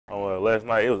Last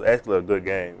night, it was actually a good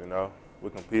game, you know. We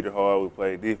competed hard, we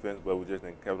played defense, but we just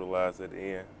didn't capitalize at the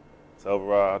end. So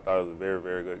overall, I thought it was a very,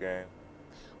 very good game.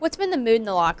 What's been the mood in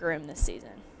the locker room this season?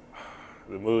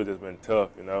 The mood has been tough,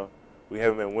 you know. We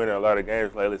haven't been winning a lot of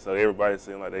games lately, so everybody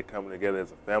seems like they're coming together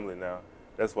as a family now.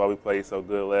 That's why we played so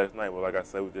good last night, but like I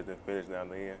said, we just didn't finish down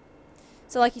the end.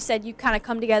 So like you said, you kind of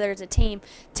come together as a team.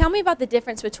 Tell me about the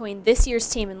difference between this year's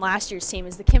team and last year's team.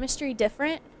 Is the chemistry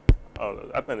different?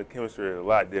 I think the chemistry is a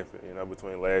lot different, you know,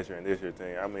 between last year and this year's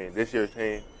team. I mean, this year's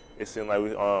team, it seems like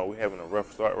we having a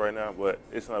rough start right now, but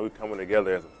it seems like we're coming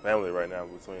together as a family right now.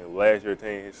 Between last year's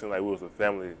team, it seemed like we was a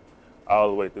family all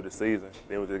the way through the season.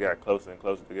 Then we just got closer and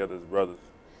closer together as brothers.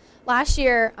 Last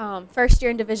year, first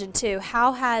year in Division II,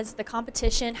 how has the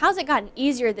competition, how's it gotten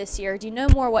easier this year? Do you know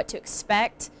more what to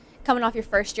expect coming off your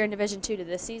first year in Division II to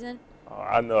this season?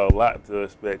 I know a lot to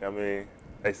expect. I mean,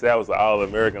 they said I was an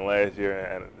All-American last year,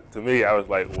 and to me, I was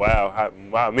like, wow,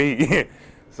 why me?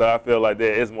 So I feel like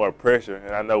there is more pressure,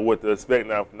 and I know what to expect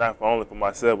now, not only for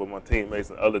myself, but my teammates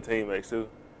and other teammates too,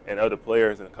 and other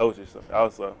players and coaches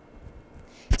also.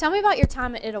 Tell me about your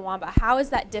time at Itawamba. How is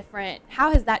that different?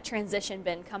 How has that transition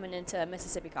been coming into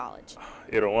Mississippi College?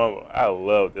 Itawamba, I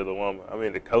loved Itawamba. I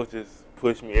mean, the coaches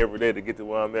push me every day to get to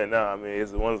where I'm at now. I mean,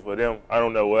 it's wonderful for them. I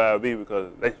don't know where I'll be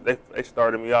because they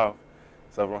started me off.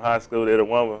 So from high school to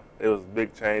Itawamba, it was a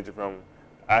big change. From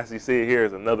ICC here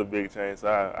is another big change.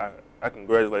 So I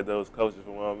congratulate those coaches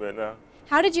for where I'm at now.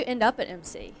 How did you end up at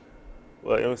MC?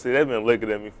 Well, MC, they've been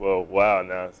looking at me for a while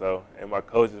now. So, and my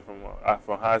coaches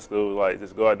from high school, like,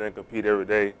 just go out there and compete every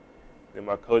day. Then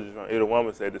my coaches from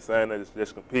Itawamba said the same thing,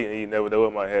 just compete, and you never know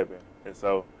what might happen. And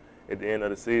so, at the end of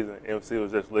the season, MC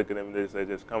was just looking at me and said,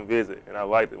 just come visit. And I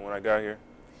liked it when I got here.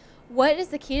 What is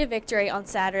the key to victory on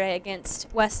Saturday against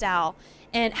West Owl,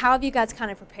 and how have you guys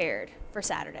kind of prepared for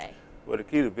Saturday? Well, the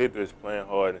key to victory is playing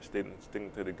hard and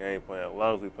sticking to the game plan. As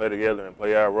long as we play together and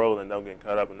play our role and don't get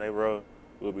caught up in their role,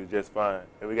 we'll be just fine.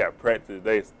 And we got practice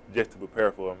today just to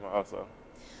prepare for them also.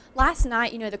 Last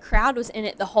night, you know, the crowd was in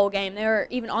it the whole game. They were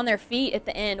even on their feet at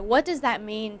the end. What does that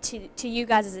mean to you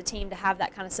guys as a team to have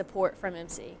that kind of support from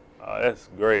MC? That's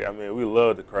great. I mean, we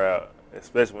love the crowd,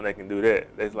 especially when they can do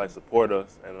that. They like support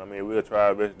us, and I mean, we'll try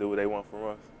our best to do what they want from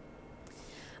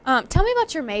us. Tell me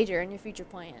about your major and your future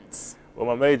plans. Well,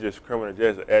 my major is criminal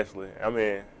justice, actually. I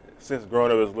mean, since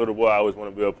growing up as a little boy, I always want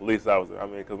to be a police officer. I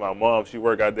mean, because my mom, she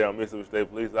worked out there on Mississippi State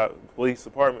Police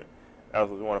Department. I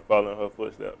always want to follow in her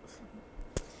footsteps.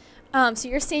 So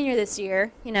you're a senior this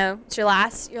year. You know, it's your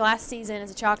last season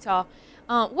as a Choctaw.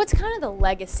 What's kind of the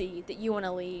legacy that you want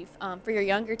to leave for your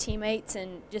younger teammates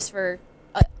and just for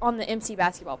on the MC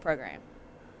basketball program?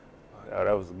 Oh,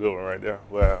 that was a good one right there.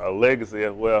 Well, a legacy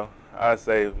as well. I'd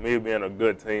say me being a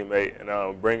good teammate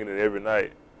and bringing it every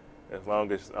night. As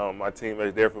long as my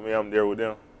teammates there for me, I'm there with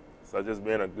them. So just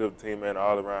being a good teammate and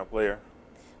all-around player.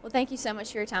 Well, thank you so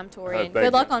much for your time, Tory, and Thank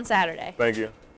good luck you. on Saturday. Thank you.